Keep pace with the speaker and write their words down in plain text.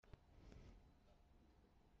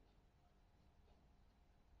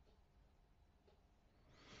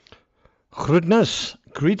Groetnis,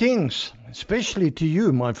 greetings, especially to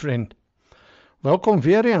you, my friend. Welkom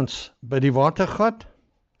weer eens by die Watergat.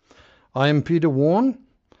 I am Peter Warne,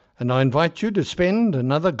 and I invite you to spend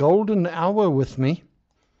another golden hour with me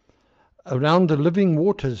around the living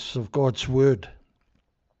waters of God's Word.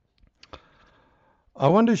 I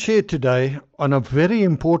want to share today on a very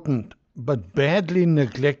important but badly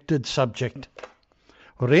neglected subject,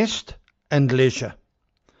 rest and leisure.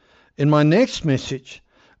 In my next message,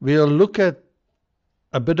 we'll look at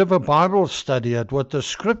a bit of a Bible study at what the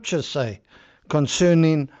scriptures say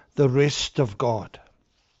concerning the rest of God.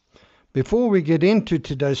 Before we get into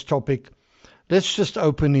today's topic, let's just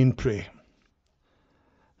open in prayer.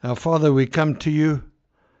 Now, Father, we come to you.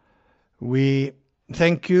 We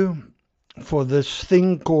thank you for this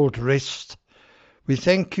thing called rest. We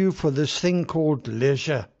thank you for this thing called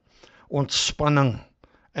leisure, ontspanning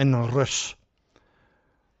and rus.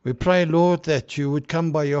 We pray, Lord, that you would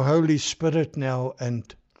come by your Holy Spirit now and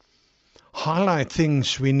highlight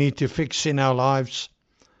things we need to fix in our lives.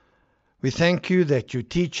 We thank you that you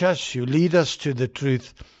teach us, you lead us to the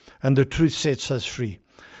truth, and the truth sets us free.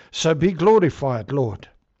 So be glorified, Lord.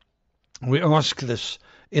 We ask this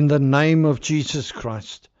in the name of Jesus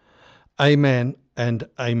Christ. Amen and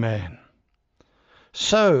amen.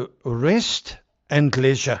 So, rest and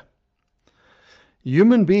leisure.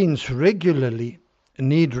 Human beings regularly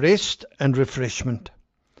need rest and refreshment.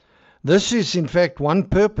 This is in fact one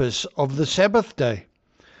purpose of the Sabbath day.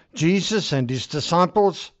 Jesus and his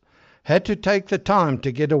disciples had to take the time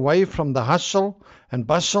to get away from the hustle and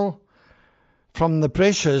bustle, from the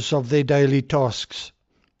pressures of their daily tasks.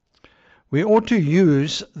 We ought to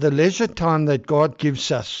use the leisure time that God gives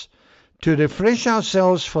us to refresh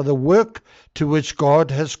ourselves for the work to which God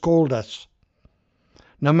has called us.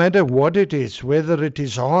 No matter what it is, whether it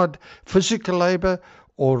is hard physical labor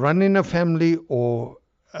or running a family or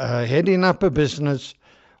heading up a business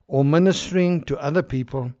or ministering to other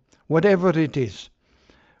people, whatever it is,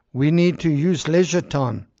 we need to use leisure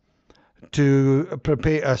time to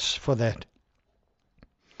prepare us for that.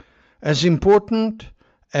 As important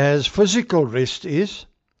as physical rest is,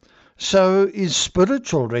 so is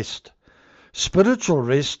spiritual rest. Spiritual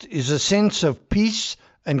rest is a sense of peace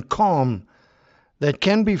and calm that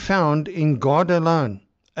can be found in God alone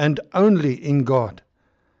and only in God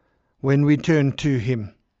when we turn to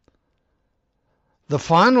Him. The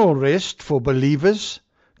final rest for believers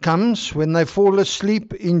comes when they fall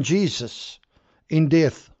asleep in Jesus, in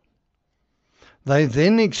death. They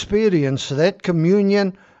then experience that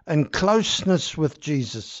communion and closeness with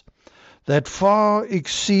Jesus that far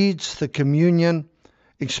exceeds the communion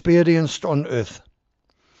experienced on earth.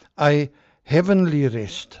 A heavenly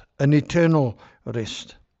rest, an eternal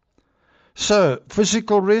rest. So,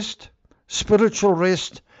 physical rest, spiritual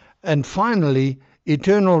rest, and finally,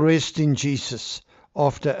 eternal rest in Jesus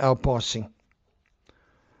after our passing.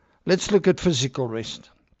 Let's look at physical rest.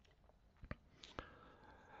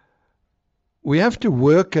 We have to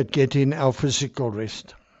work at getting our physical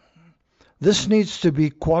rest. This needs to be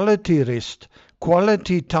quality rest,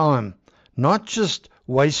 quality time, not just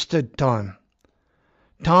wasted time.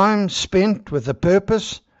 Time spent with a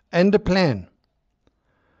purpose and a plan.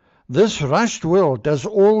 This rushed world does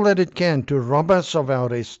all that it can to rob us of our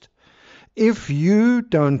rest. If you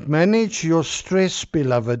don't manage your stress,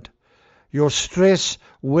 beloved, your stress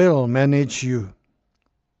will manage you.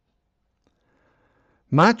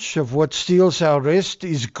 Much of what steals our rest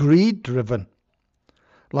is greed-driven,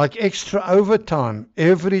 like extra overtime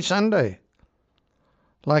every Sunday,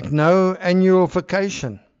 like no annual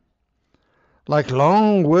vacation, like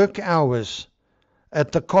long work hours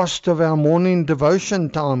at the cost of our morning devotion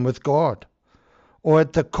time with God, or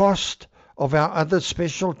at the cost of our other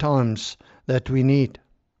special times that we need.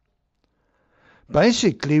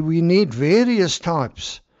 Basically, we need various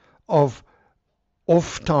types of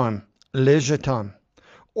off time, leisure time.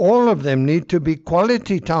 All of them need to be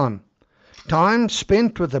quality time, time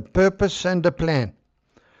spent with a purpose and a plan,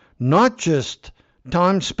 not just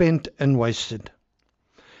time spent and wasted.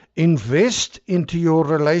 Invest into your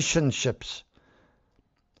relationships.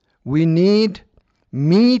 We need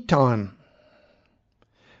me time,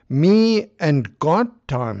 me and God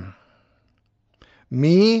time,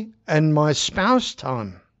 me and my spouse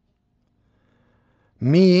time,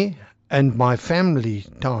 me and my family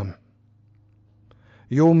time.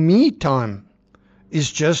 Your me time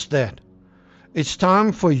is just that. It's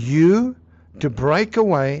time for you to break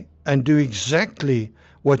away and do exactly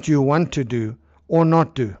what you want to do or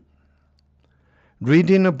not do.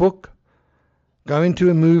 Reading a book, going to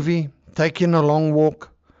a movie, taking a long walk,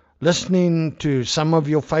 listening to some of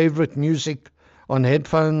your favorite music on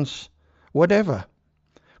headphones, whatever.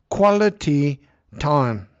 quality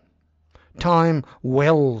time. Time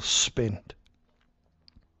well spent.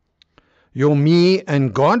 Your me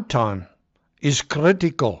and God time is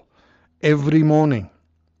critical every morning.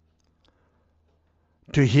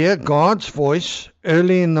 To hear God's voice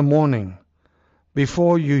early in the morning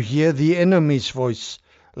before you hear the enemy's voice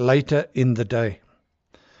later in the day.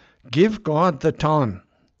 Give God the time.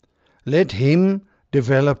 Let Him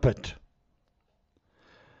develop it.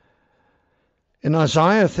 In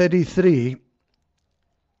Isaiah 33,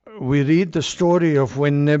 we read the story of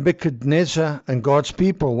when Nebuchadnezzar and God's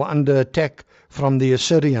people were under attack from the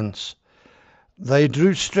Assyrians. They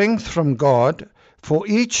drew strength from God for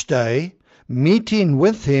each day, meeting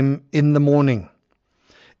with Him in the morning.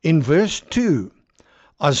 In verse 2,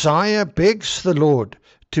 Isaiah begs the Lord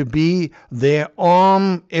to be their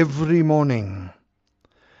arm every morning.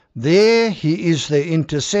 There he is their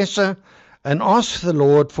intercessor and asks the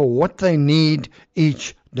Lord for what they need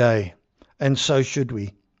each day. And so should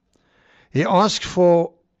we. He asks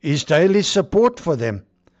for His daily support for them,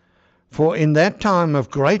 for in that time of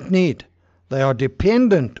great need, they are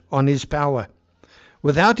dependent on His power.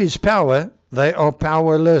 Without His power, they are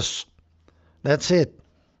powerless. That's it.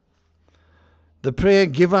 The prayer,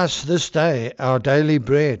 "Give us this day our daily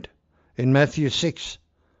bread," in Matthew 6,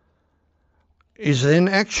 is then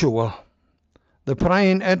actual. The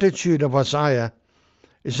praying attitude of Isaiah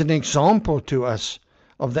is an example to us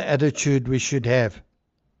of the attitude we should have.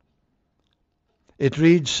 It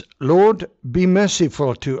reads, "Lord, be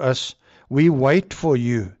merciful to us. We wait for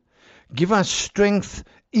you. Give us strength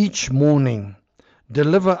each morning.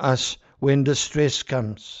 Deliver us when distress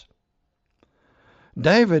comes."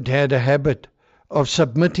 David had a habit of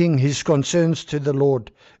submitting his concerns to the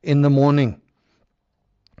Lord in the morning.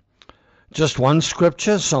 Just one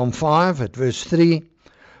scripture, Psalm 5 at verse 3.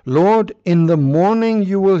 "Lord, in the morning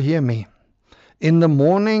you will hear me. In the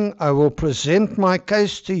morning I will present my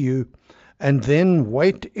case to you, and then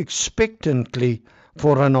wait expectantly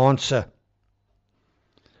for an answer."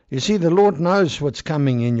 You see, the Lord knows what's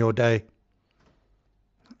coming in your day.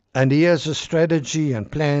 And He has a strategy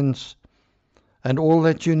and plans and all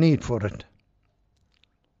that you need for it.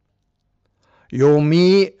 Your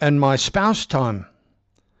me and my spouse time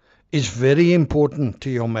is very important to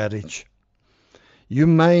your marriage. You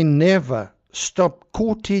may never stop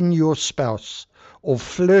courting your spouse or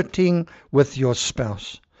flirting with your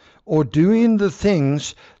spouse or doing the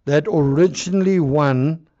things that originally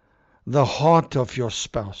won the heart of your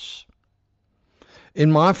spouse.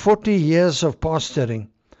 In my 40 years of pastoring,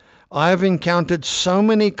 I have encountered so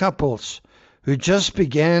many couples who just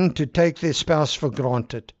began to take their spouse for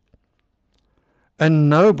granted. And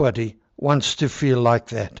nobody wants to feel like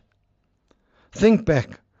that. Think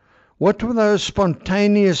back. What were those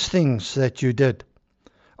spontaneous things that you did?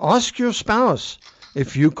 Ask your spouse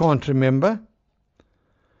if you can't remember.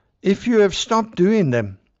 If you have stopped doing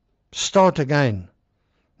them, start again.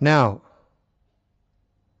 Now,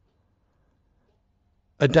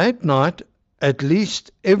 a date night at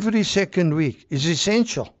least every second week is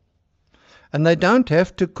essential. And they don't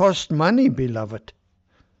have to cost money, beloved.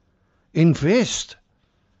 Invest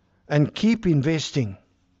and keep investing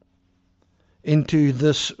into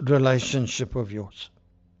this relationship of yours.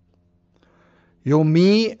 Your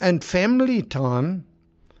me and family time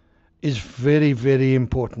is very, very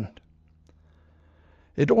important.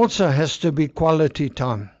 It also has to be quality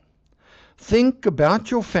time. Think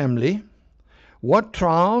about your family. What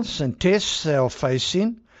trials and tests they are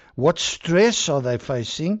facing? What stress are they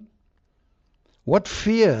facing? What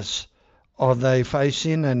fears are they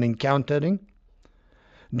facing and encountering?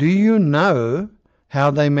 Do you know how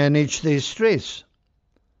they manage their stress?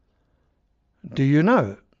 Do you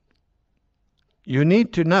know? You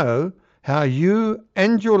need to know how you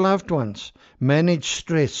and your loved ones manage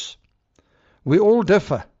stress. We all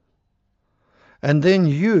differ. And then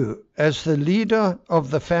you, as the leader of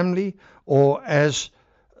the family or as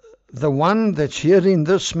the one that's hearing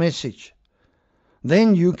this message,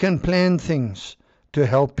 then you can plan things to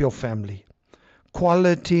help your family.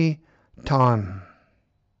 Quality time.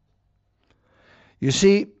 You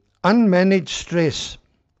see, unmanaged stress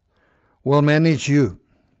will manage you.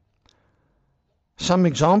 Some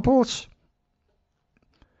examples.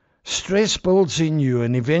 Stress builds in you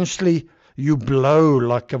and eventually you blow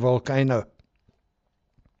like a volcano.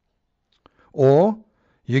 Or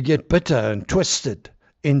you get bitter and twisted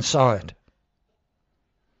inside.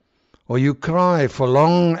 Or you cry for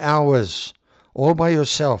long hours all by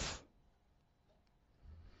yourself.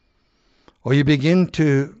 Or you begin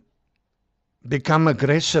to become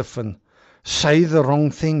aggressive and say the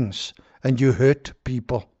wrong things and you hurt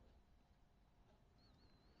people.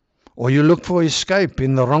 or you look for escape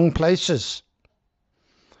in the wrong places,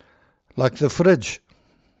 like the fridge,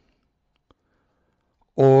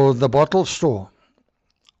 or the bottle store,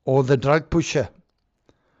 or the drug pusher,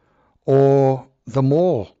 or the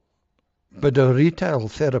mall, but a retail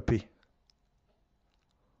therapy.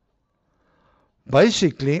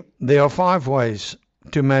 Basically, there are 5 ways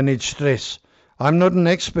to manage stress. I'm not an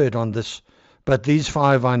expert on this, but these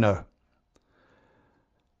 5 I know.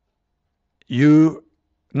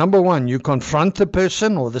 Number 1, you confront the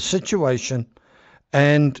person or the situation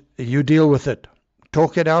and you deal with it.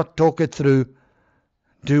 Talk it out, talk it through,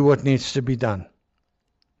 do what needs to be done.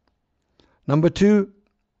 Number 2,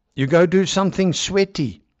 you go do something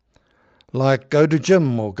sweaty, like go to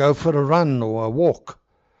gym or go for a run or a walk.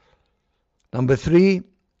 Number 3,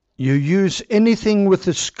 you use anything with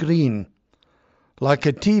a screen, like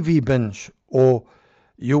a TV binge, or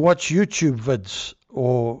you watch YouTube vids,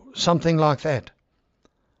 or something like that.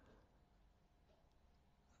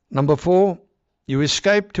 Number 4, you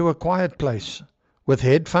escape to a quiet place with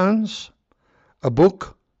headphones, a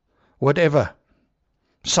book, whatever.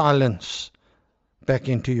 Silence back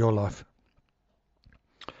into your life.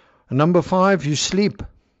 And number 5, you sleep.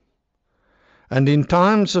 And in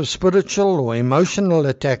times of spiritual or emotional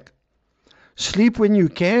attack, sleep when you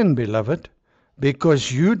can, beloved,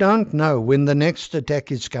 because you don't know when the next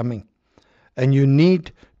attack is coming. And you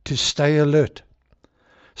need to stay alert.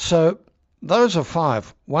 So, those are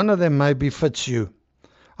 5. One of them maybe fits you.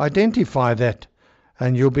 Identify that,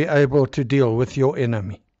 and you'll be able to deal with your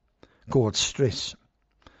enemy, called stress.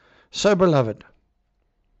 So, beloved,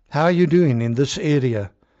 how are you doing in this area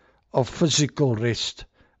of physical rest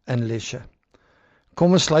and leisure?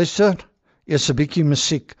 Kom ons luister, eers 'n bietjie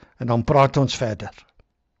musiek, en dan praat ons verder.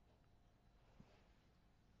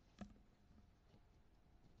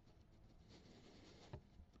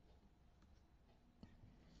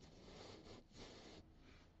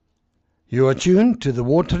 You are tuned to the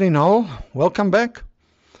Watering Hole. Welcome back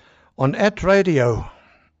on At Radio.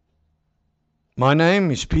 My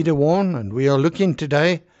name is Peter Warne, and we are looking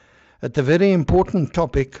today at the very important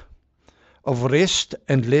topic of rest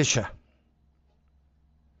and leisure.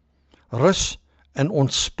 Rus en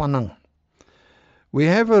ontspanning. We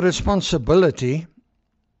have a responsibility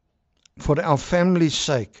for our family's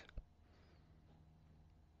sake.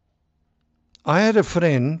 I had a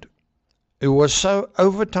friend who was so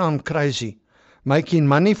overtime crazy, making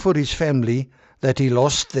money for his family, that he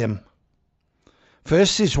lost them.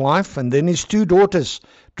 First his wife and then his 2 daughters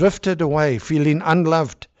drifted away, feeling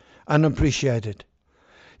unloved, unappreciated.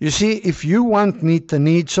 You see, if you won't meet the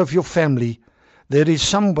needs of your family, there is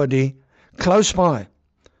somebody close by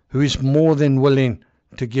who is more than willing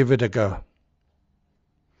to give it a go.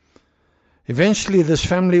 Eventually this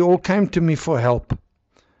family all came to me for help.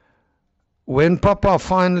 When Papa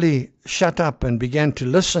finally shut up and began to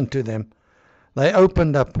listen to them, they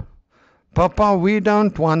opened up. Papa, we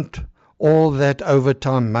don't want all that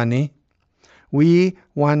overtime money. We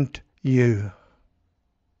want you.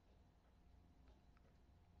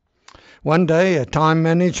 One day, a time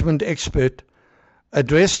management expert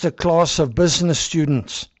addressed a class of business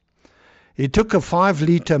students. He took a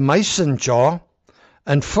 5-liter mason jar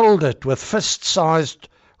and filled it with fist-sized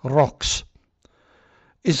rocks.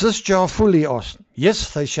 Is this jar full? He asked.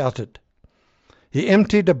 Yes, they shouted. He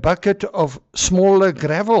emptied a bucket of smaller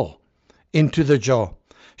gravel into the jar.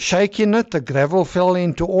 Shaking it, the gravel fell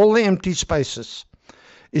into all the empty spaces.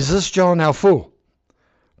 Is this jar now full?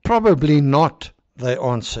 Probably not, they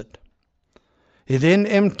answered. He then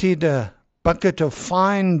emptied a bucket of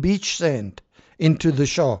fine beach sand into the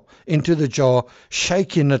jar,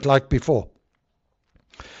 shaking it like before.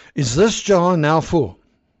 Is this jar now full?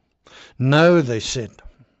 No, they said.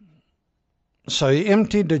 So he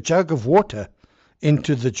emptied a jug of water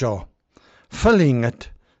into the jar, filling it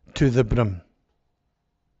to the brim.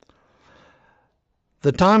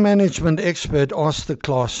 The time management expert asked the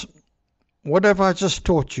class, what have I just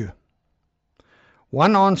taught you?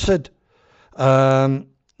 One answered, no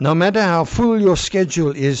matter how full your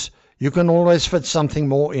schedule is, you can always fit something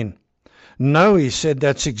more in. No, he said,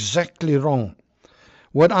 that's exactly wrong.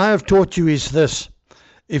 What I have taught you is this.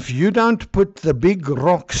 If you don't put the big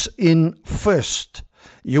rocks in first,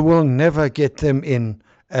 you will never get them in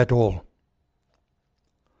at all.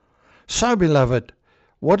 So, beloved,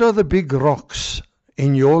 what are the big rocks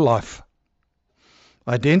in your life?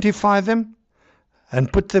 Identify them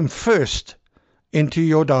and put them first into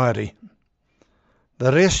your diary.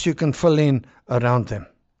 The rest you can fill in around them.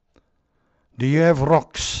 Do you have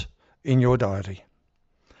rocks in your diary?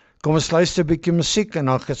 Kom ons luister 'n bietjie musiek en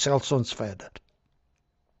dan gesels ons verder.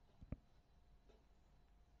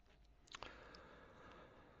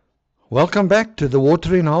 Welcome back to the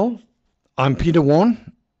Watering Hole. I'm Peter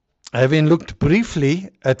Warne. Having looked briefly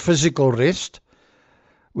at physical rest,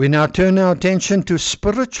 we now turn our attention to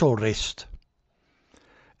spiritual rest.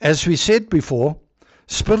 As we said before,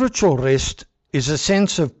 spiritual rest is a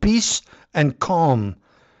sense of peace and calm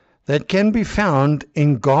that can be found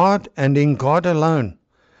in God and in God alone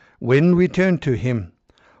when we turn to Him.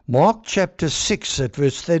 Mark chapter 6 at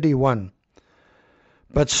verse 31.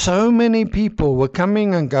 But so many people were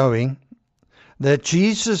coming and going that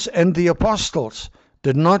Jesus and the apostles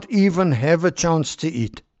did not even have a chance to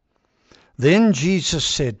eat. Then Jesus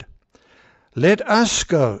said, "Let us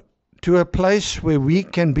go to a place where we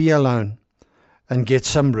can be alone and get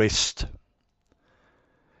some rest."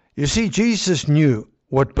 You see, Jesus knew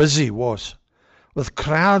what busy was, with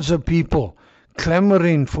crowds of people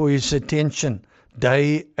clamoring for His attention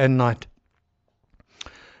day and night.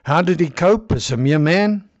 How did He cope as a mere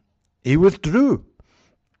man? He withdrew.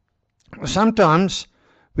 Sometimes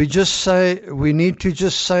we need to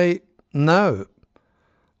just say, "No,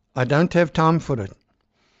 I don't have time for it,"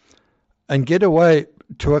 and get away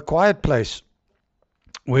to a quiet place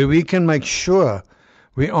where we can make sure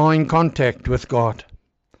we are in contact with God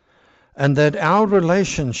and that our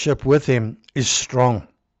relationship with Him is strong.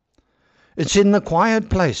 It's in the quiet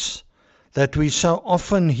place that we so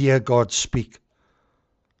often hear God speak.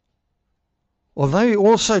 Although He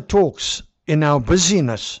also talks in our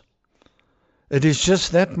busyness, it is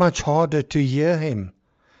just that much harder to hear Him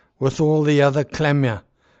with all the other clamour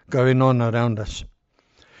going on around us.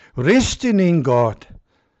 Resting in God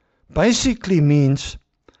basically means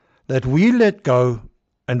that we let go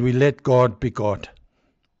and we let God be God.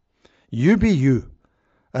 You be you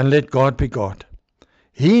and let God be God.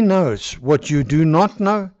 He knows what you do not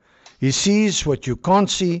know. He sees what you can't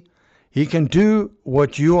see. He can do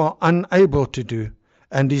what you are unable to do.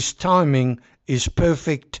 And His timing is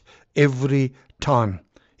perfect every time.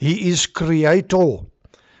 He is creator.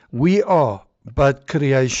 We are but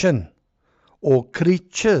creation, or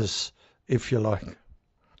creatures, if you like.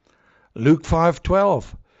 Luke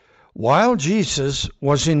 5:12. While Jesus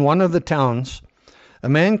was in one of the towns, a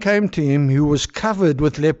man came to Him who was covered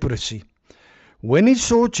with leprosy. When he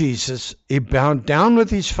saw Jesus, he bowed down with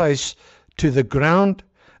his face to the ground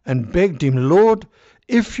and begged Him, "Lord,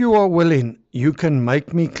 if you are willing, you can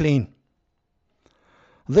make me clean."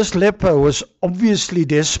 This leper was obviously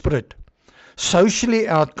desperate, socially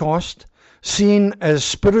outcast, seen as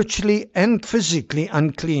spiritually and physically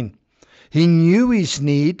unclean. He knew his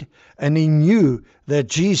need, and he knew that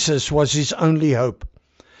Jesus was his only hope.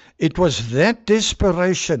 It was that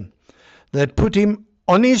desperation that put him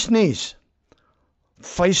on his knees,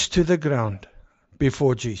 face to the ground,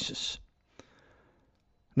 before Jesus.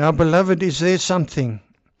 Now, beloved, is there something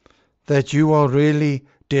that you are really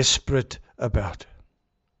desperate about?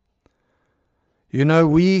 You know,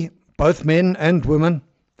 we, both men and women,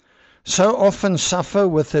 so often suffer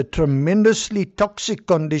with a tremendously toxic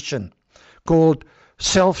condition called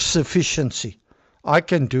self-sufficiency. I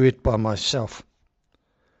can do it by myself.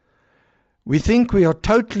 We think we are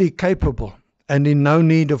totally capable and in no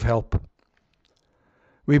need of help.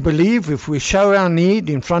 We believe if we show our need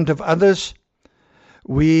in front of others,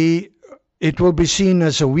 it will be seen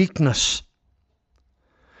as a weakness.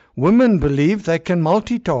 Women believe they can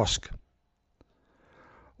multitask.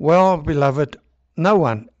 Well, beloved, no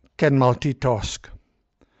one can multitask.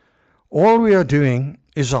 All we are doing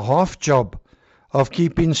is a half job of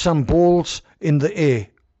keeping some balls in the air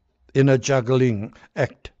in a juggling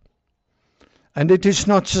act. And it is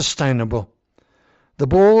not sustainable. The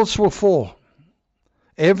balls will fall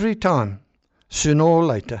every time, sooner or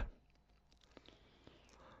later.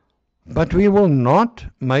 But we will not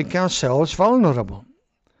make ourselves vulnerable.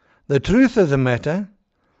 The truth of the matter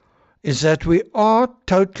is that we are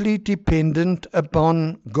totally dependent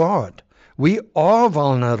upon God. We are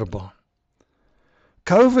vulnerable.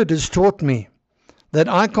 COVID has taught me that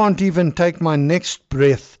I can't even take my next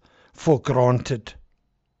breath for granted.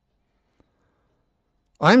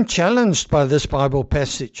 I'm challenged by this Bible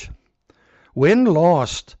passage. When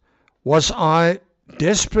last was I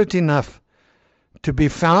desperate enough to be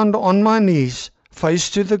found on my knees, face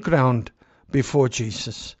to the ground, before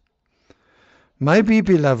Jesus? Maybe,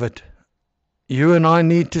 beloved, you and I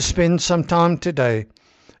need to spend some time today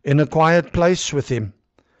in a quiet place with Him,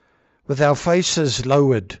 with our faces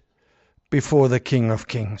lowered before the King of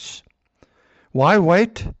Kings. Why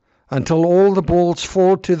wait until all the balls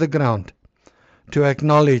fall to the ground to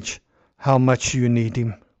acknowledge how much you need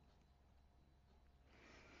Him?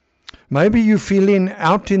 Maybe you're feeling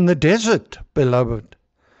out in the desert, beloved,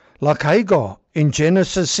 like Hagar in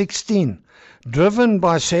Genesis 16, driven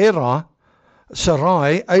by Sarah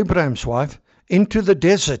Sarai, Abraham's wife, into the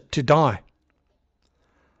desert to die.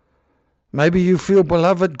 Maybe you feel,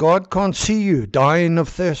 beloved, God can't see you dying of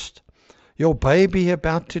thirst. Your baby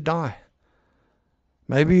about to die.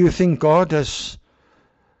 Maybe you think God has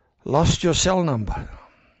lost your cell number,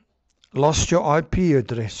 lost your IP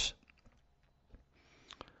address.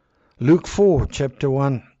 Luke 4, chapter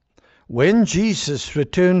 1. When Jesus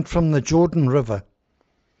returned from the Jordan River,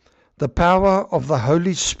 the power of the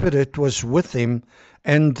Holy Spirit was with him,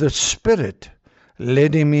 and the Spirit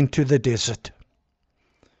led him into the desert.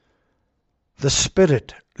 The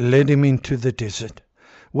Spirit led him into the desert.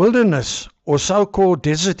 Wilderness, or so-called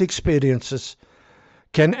desert experiences,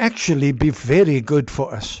 can actually be very good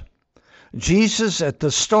for us. Jesus, at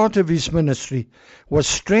the start of his ministry, was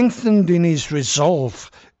strengthened in his resolve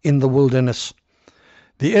in the wilderness.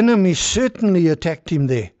 The enemy certainly attacked him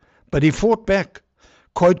there, but he fought back,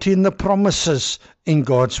 quoting the promises in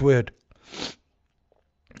God's word.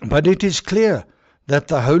 But it is clear that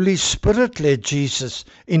the Holy Spirit led Jesus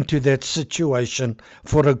into that situation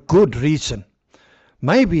for a good reason.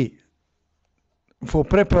 Maybe for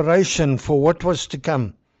preparation for what was to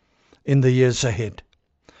come in the years ahead.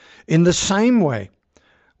 In the same way,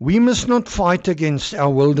 we must not fight against our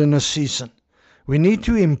wilderness season. We need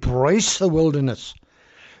to embrace the wilderness,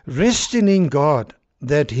 resting in God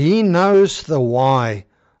that He knows the why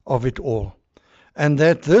of it all, and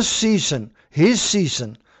that this season, His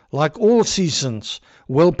season, like all seasons,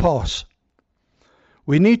 will pass.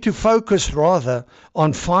 We need to focus rather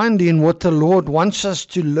on finding what the Lord wants us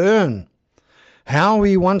to learn, how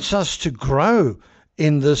He wants us to grow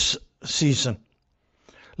in this season.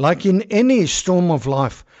 Like in any storm of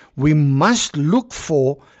life, we must look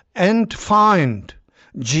for and find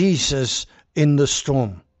Jesus in the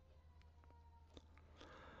storm.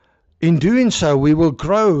 In doing so, we will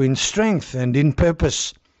grow in strength and in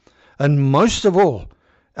purpose, and most of all,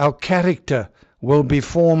 our character will be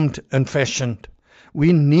formed and fashioned.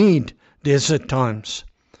 We need desert times.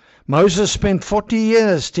 Moses spent 40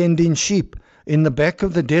 years tending sheep in the back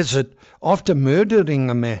of the desert after murdering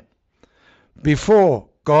a man, before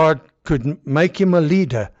God could make him a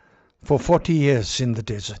leader for 40 years in the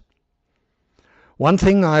desert. One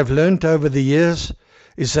thing I've learned over the years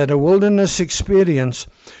is that a wilderness experience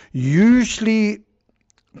usually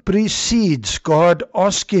precedes God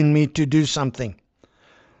asking me to do something,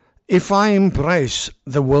 if I embrace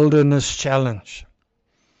the wilderness challenge.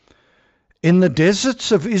 In the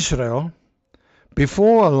deserts of Israel,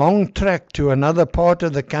 before a long trek to another part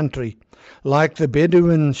of the country, like the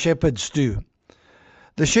Bedouin shepherds do,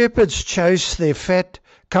 the shepherds chase their fat,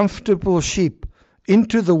 comfortable sheep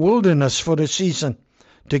into the wilderness for a season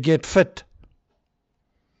to get fit.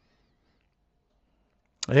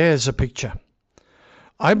 There's a picture.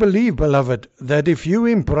 I believe, beloved, that if you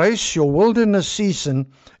embrace your wilderness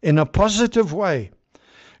season in a positive way,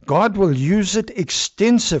 God will use it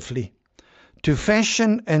extensively to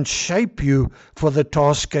fashion and shape you for the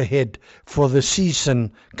task ahead, for the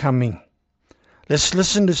season coming. Let's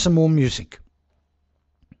listen to some more music.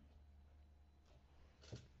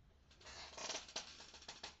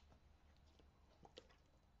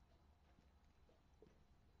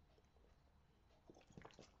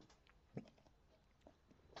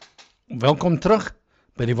 Welkom terug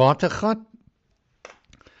by die Watergat.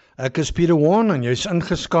 Ek is Warne en jy's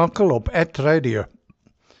ingeskakel op @radio.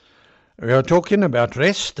 We are talking about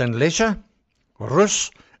rest and leisure,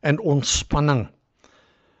 rus en ontspanning.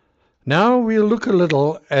 Now we'll look a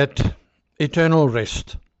little at eternal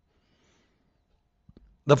rest.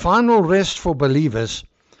 The final rest for believers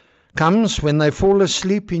comes when they fall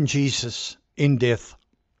asleep in Jesus in death.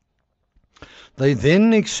 They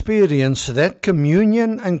then experience that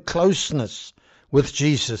communion and closeness with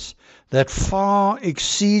Jesus that far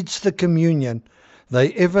exceeds the communion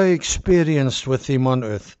they ever experienced with Him on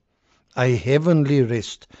earth. A heavenly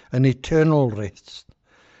rest, an eternal rest.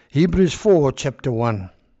 Hebrews 4, chapter 1,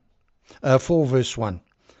 4 verse 1.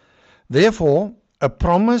 Therefore, a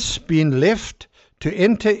promise being left to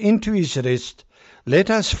enter into His rest, let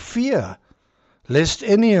us fear, lest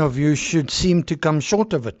any of you should seem to come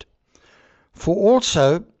short of it. For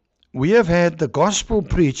also we have had the gospel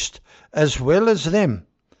preached as well as them,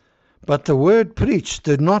 but the word preached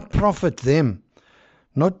did not profit them,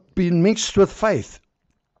 not being mixed with faith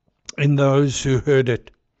in those who heard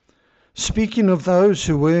it. Speaking of those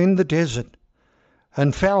who were in the desert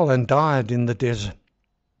and fell and died in the desert.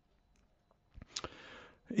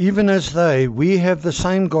 Even as they, we have the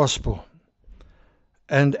same gospel,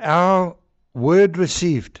 and our word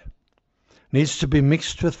received needs to be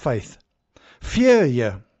mixed with faith. Fear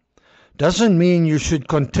here doesn't mean you should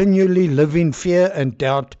continually live in fear and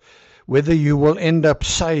doubt whether you will end up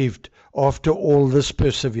saved after all this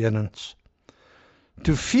perseverance.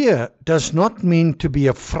 To fear does not mean to be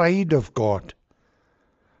afraid of God,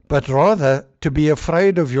 but rather to be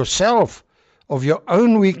afraid of yourself, of your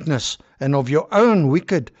own weakness, and of your own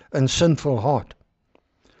wicked and sinful heart.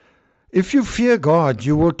 If you fear God,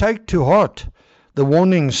 you will take to heart the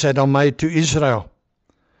warnings that are made to Israel,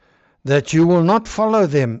 that you will not follow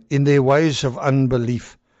them in their ways of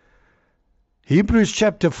unbelief. Hebrews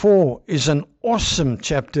chapter 4 is an awesome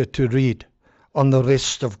chapter to read on the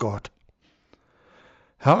rest of God.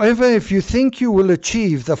 However, if you think you will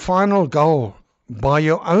achieve the final goal by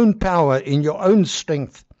your own power, in your own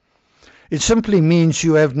strength, it simply means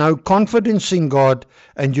you have no confidence in God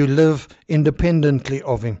and you live independently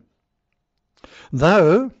of Him.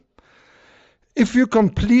 Though, if you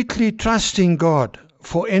completely trust in God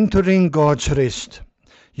for entering God's rest,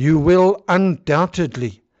 you will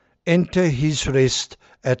undoubtedly enter His rest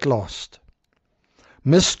at last.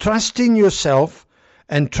 Mistrusting yourself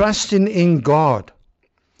and trusting in God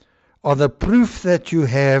are the proof that you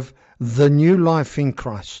have the new life in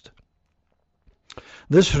Christ.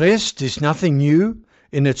 This rest is nothing new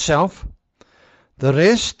in itself. The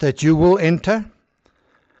rest that you will enter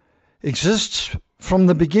exists from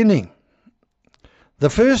the beginning. The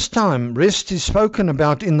first time rest is spoken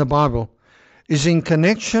about in the Bible is in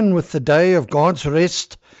connection with the day of God's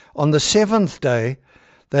rest on the seventh day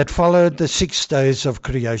that followed the 6 days of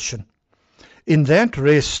creation. In that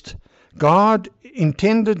rest, God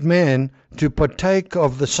intended man to partake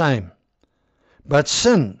of the same, but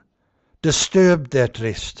sin disturbed that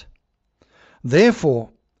rest. Therefore,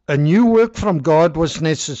 a new work from God was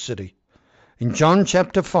necessary. In John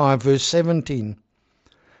chapter 5 verse 17,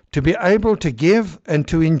 to be able to give and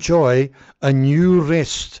to enjoy a new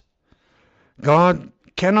rest. God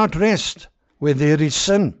cannot rest where there is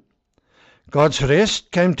sin. God's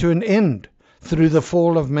rest came to an end through the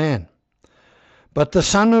fall of man. But the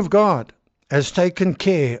Son of God has taken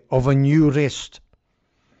care of a new rest.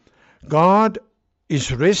 God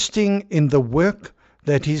is resting in the work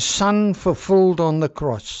that His Son fulfilled on the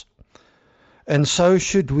cross. And so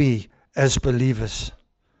should we as believers.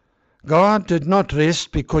 God did not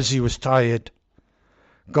rest because He was tired.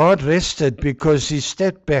 God rested because He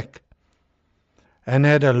stepped back and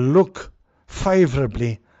had a look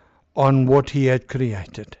favorably on what He had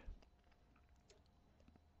created.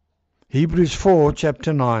 Hebrews 4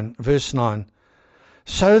 chapter 9 verse 9.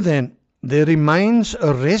 So then there remains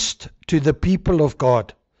a rest to the people of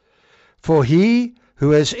God. For he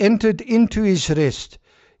who has entered into his rest,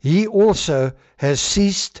 he also has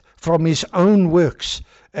ceased from his own works,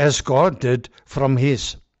 as God did from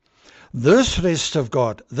his. This rest of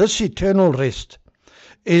God, this eternal rest,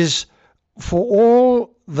 is for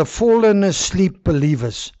all the fallen asleep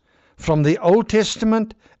believers from the Old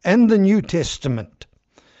Testament and the New Testament.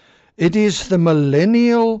 It is the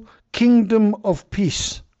millennial kingdom of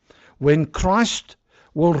peace, when Christ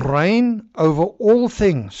will reign over all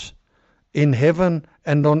things in heaven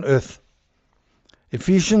and on earth.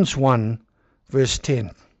 Ephesians 1 verse 10.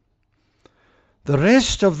 The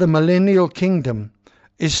rest of the millennial kingdom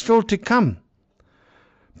is still to come,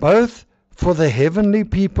 both for the heavenly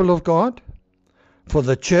people of God, for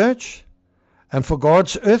the church, and for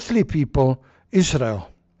God's earthly people, Israel.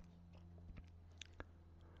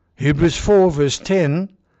 Hebrews 4 verse 10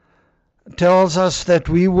 tells us that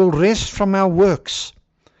we will rest from our works.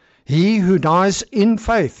 He who dies in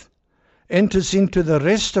faith enters into the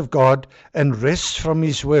rest of God and rests from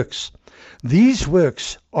his works. These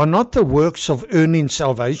works are not the works of earning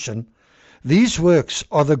salvation. These works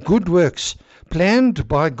are the good works planned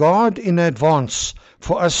by God in advance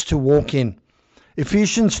for us to walk in.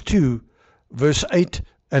 Ephesians 2 verse 8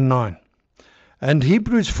 and 9. And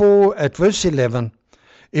Hebrews 4 at verse 11.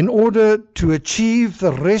 In order to achieve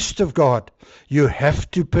the rest of God, you have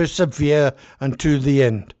to persevere unto the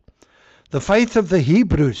end. The faith of the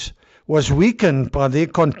Hebrews was weakened by their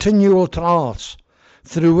continual trials,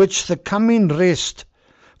 through which the coming rest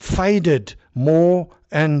faded more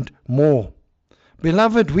and more.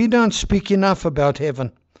 Beloved, we don't speak enough about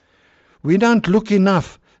heaven. We don't look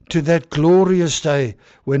enough to that glorious day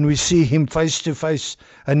when we see Him face to face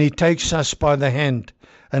and He takes us by the hand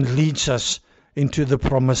and leads us into the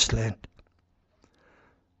promised land.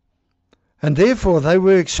 And therefore they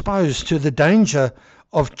were exposed to the danger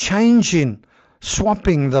of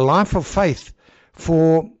swapping the life of faith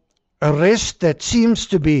for a rest that seems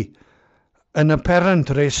to be an apparent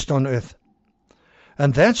rest on earth.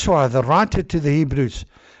 And that's why the writer to the Hebrews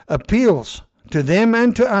appeals to them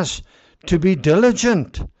and to us to be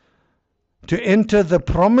diligent to enter the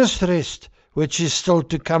promised rest which is still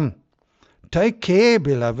to come, Take care,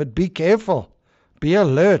 beloved. Be careful. Be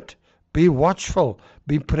alert. Be watchful.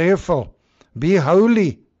 Be prayerful. Be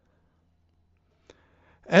holy.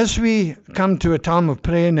 As we come to a time of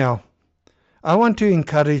prayer now, I want to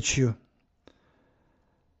encourage you.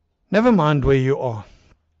 Never mind where you are.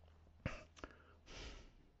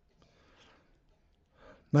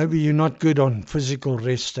 Maybe you're not good on physical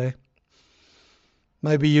rest, eh?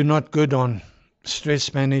 Maybe you're not good on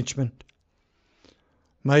stress management.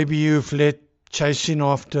 Maybe you've let chasing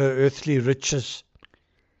after earthly riches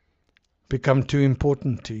become too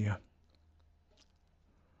important to you.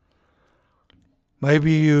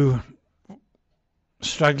 Maybe you're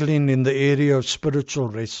struggling in the area of spiritual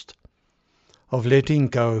rest, of letting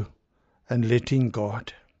go and letting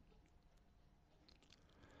God.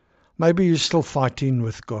 Maybe you're still fighting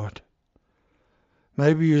with God.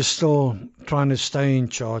 Maybe you're still trying to stay in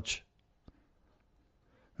charge.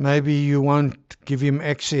 Maybe you won't give Him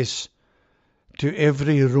access to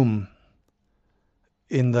every room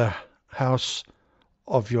in the house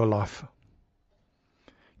of your life.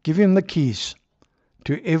 Give Him the keys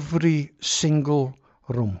to every single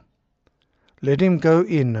room. Let Him go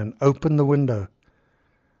in and open the window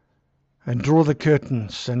and draw the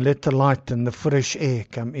curtains and let the light and the fresh air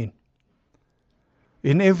come in.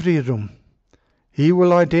 In every room, He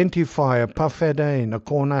will identify a puffadder in a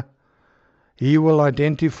corner. He will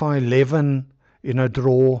identify leaven in a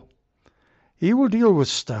drawer. He will deal with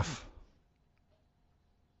stuff,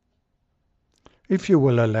 if you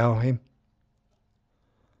will allow Him.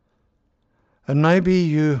 And maybe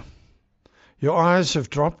your eyes have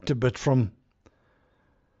dropped a bit from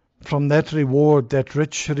that reward, that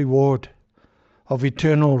rich reward of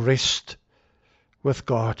eternal rest with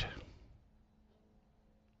God.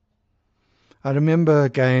 I remember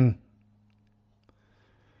again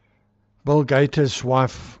Bill Gates'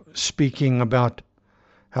 wife speaking about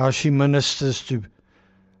how she ministers to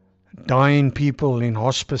dying people in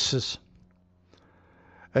hospices.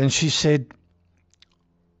 And she said,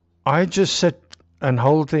 I just sit and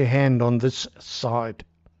hold their hand on this side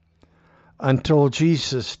until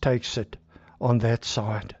Jesus takes it on that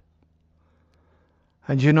side.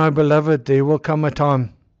 And you know, beloved, there will come a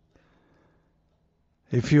time,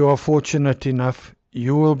 if you are fortunate enough,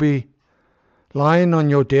 you will be lying on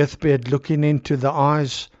your deathbed looking into the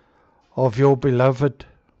eyes of your beloved.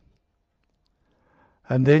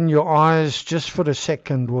 And then your eyes just for a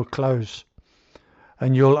second will close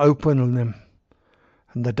and you'll open them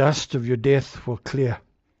and the dust of your death will clear.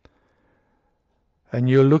 And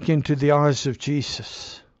you'll look into the eyes of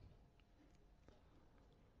Jesus.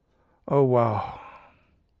 Oh wow.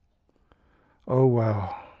 Oh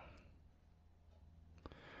wow.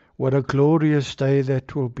 What a glorious day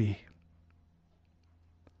that will be.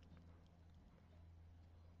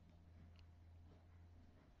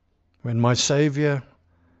 When my Savior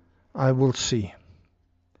I will see.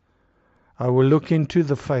 I will look into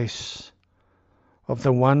the face of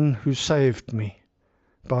the one who saved me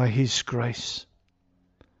by His grace.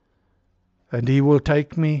 And He will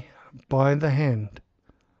take me by the hand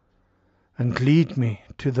and lead me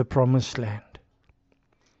to the promised land.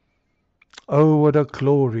 Oh, what a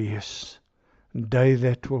glorious day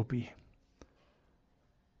that will be.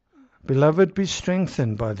 Beloved, be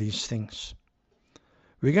strengthened by these things.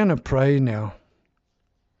 We're going to pray now.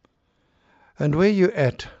 And where you're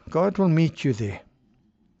at, God will meet you there.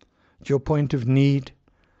 At your point of need,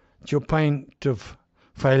 at your point of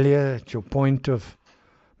failure, at your point of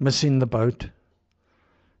missing the boat,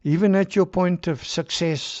 even at your point of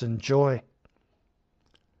success and joy.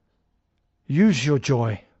 Use your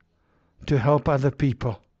joy to help other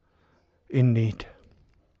people in need.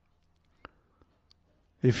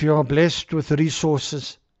 If you are blessed with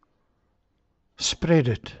resources, spread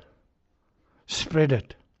it. Spread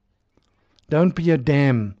it. Don't be a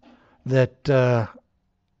dam that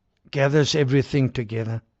gathers everything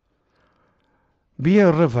together. Be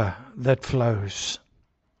a river that flows.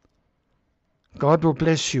 God will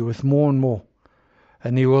bless you with more and more,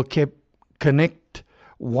 and He will connect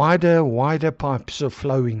wider pipes of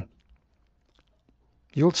flowing.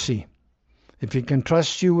 You'll see. If He can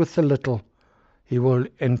trust you with the little, He will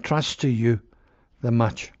entrust to you the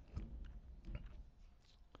much.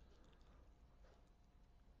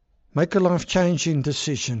 Make a life-changing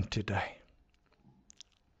decision today.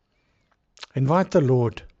 Invite the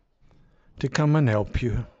Lord to come and help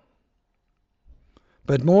you.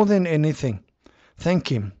 But more than anything, thank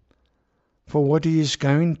Him for what He is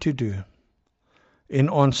going to do in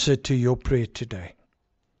answer to your prayer today.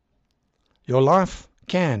 Your life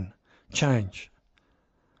can change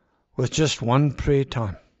with just one prayer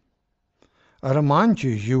time. I remind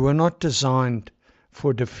you, you were not designed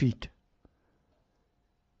for defeat.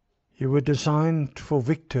 You were designed for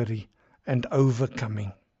victory and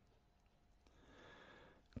overcoming.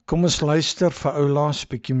 Kom ons luister vir ou laas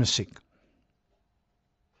bietjie musiek.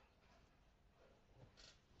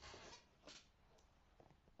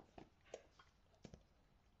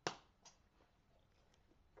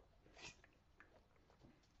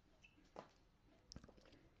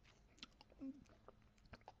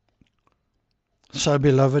 So,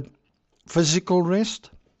 beloved, physical rest,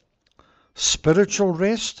 spiritual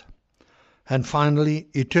rest, and finally,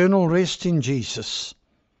 eternal rest in Jesus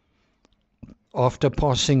after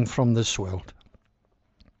passing from this world.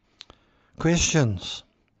 Questions.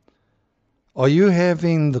 Are you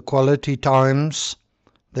having the quality times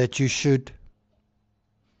that you should?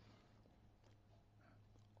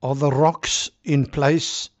 Are the rocks in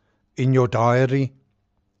place in your diary?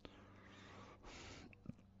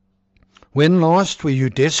 When last were you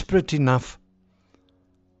desperate enough,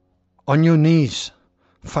 on your knees,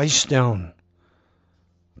 face down,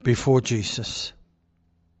 before Jesus?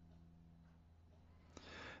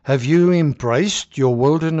 Have you embraced your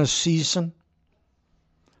wilderness season?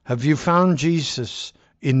 Have you found Jesus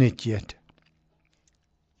in it yet?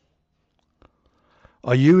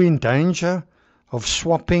 Are you in danger of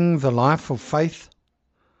swapping the life of faith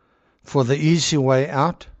for the easy way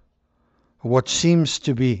out, what seems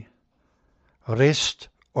to be rest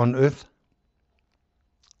on earth?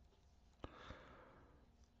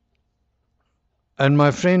 And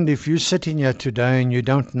my friend, if you're sitting here today and you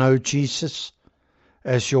don't know Jesus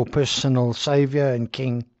as your personal Savior and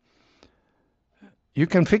King, you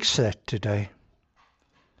can fix that today.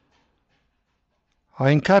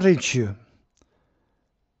 I encourage you,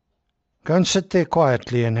 go and sit there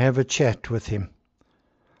quietly and have a chat with Him.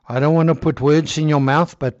 I don't want to put words in your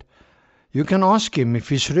mouth, but you can ask Him if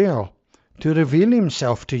He's real, to reveal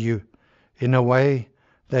Himself to you in a way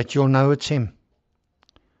that you'll know it's Him.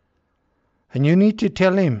 And you need to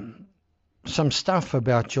tell Him some stuff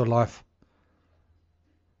about your life.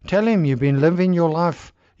 Tell Him you've been living your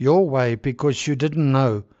life your way because you didn't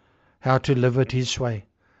know how to live it His way,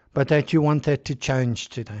 but that you want that to change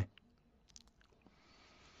today.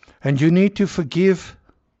 And you need to forgive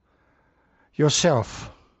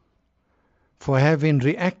yourself for having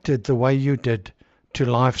reacted the way you did to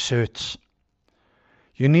life's hurts.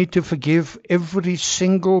 You need to forgive every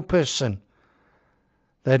single person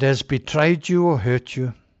that has betrayed you or hurt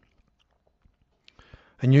you.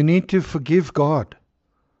 And you need to forgive God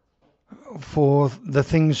for the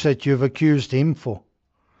things that you've accused Him for,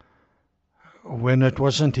 when it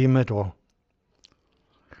wasn't Him at all.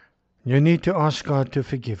 You need to ask God to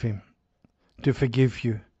forgive Him, to forgive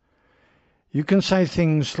you. You can say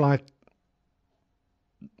things like,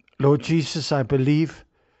 Lord Jesus, I believe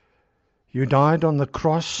You died on the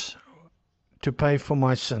cross to pay for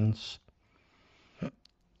my sins.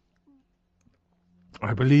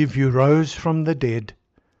 I believe You rose from the dead,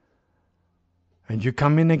 and You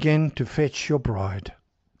come in again to fetch Your bride.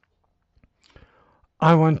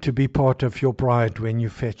 I want to be part of Your bride when You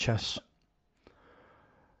fetch us.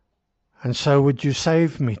 And so would You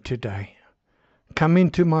save me today? Come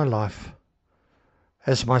into my life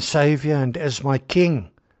as my Savior and as my King,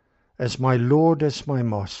 as my Lord, as my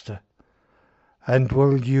Master. And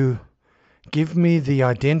will You give me the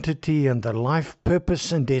identity and the life,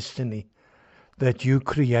 purpose and destiny that You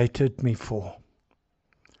created me for.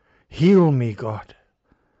 Heal me, God.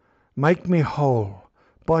 Make me whole,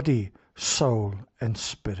 body, soul and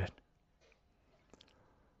spirit.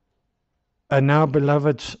 And now,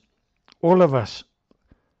 beloveds, all of us,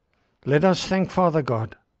 let us thank Father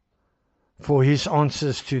God for His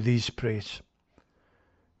answers to these prayers.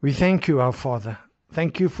 We thank You, our Father.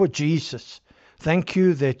 Thank You for Jesus. Thank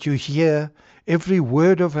You that You hear every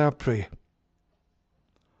word of our prayer.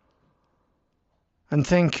 And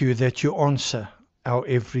thank You that You answer our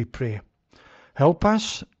every prayer. Help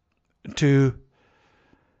us to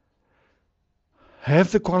have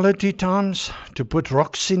the quality times, to put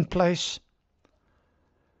rocks in place,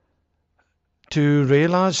 to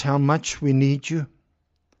realize how much we need You,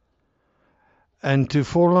 and to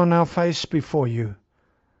fall on our face before You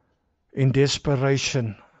in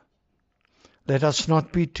desperation. Let us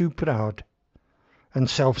not be too proud and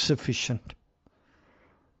self-sufficient.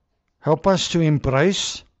 Help us to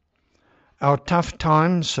embrace our tough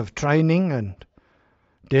times of training and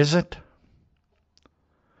desert.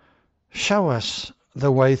 Show us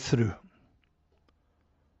the way through.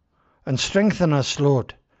 And strengthen us,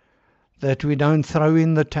 Lord, that we don't throw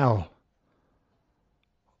in the towel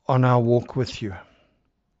on our walk with You.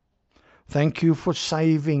 Thank You for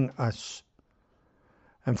saving us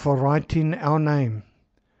and for writing our name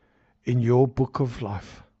in Your book of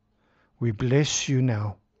life. We bless You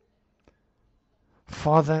now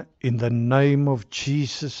Father, in the name of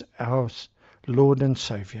Jesus, our Lord and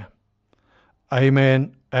Savior.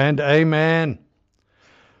 Amen and amen.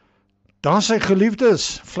 Daar sy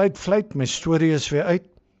geliefdes, fluit, my storie is weer uit.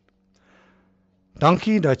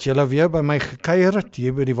 Dankie dat julle weer by my gekuier het,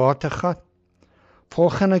 hier by die Watergat.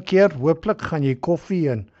 Volgende keer, hooplik gaan jy koffie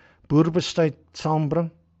en boerbestuit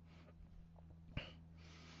saambring.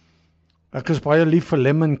 Ek is baie lief vir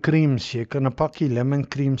lemon creams, jy kan 'n pakkie lemon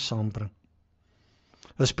cream saambring.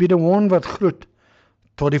 Dis Pieter Warne wat groet,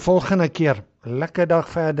 tot die volgende keer, lekker dag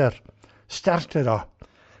verder, sterkte daar.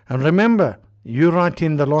 And remember, you write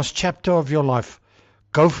in the last chapter of your life,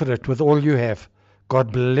 go for it with all you have.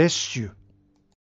 God bless you.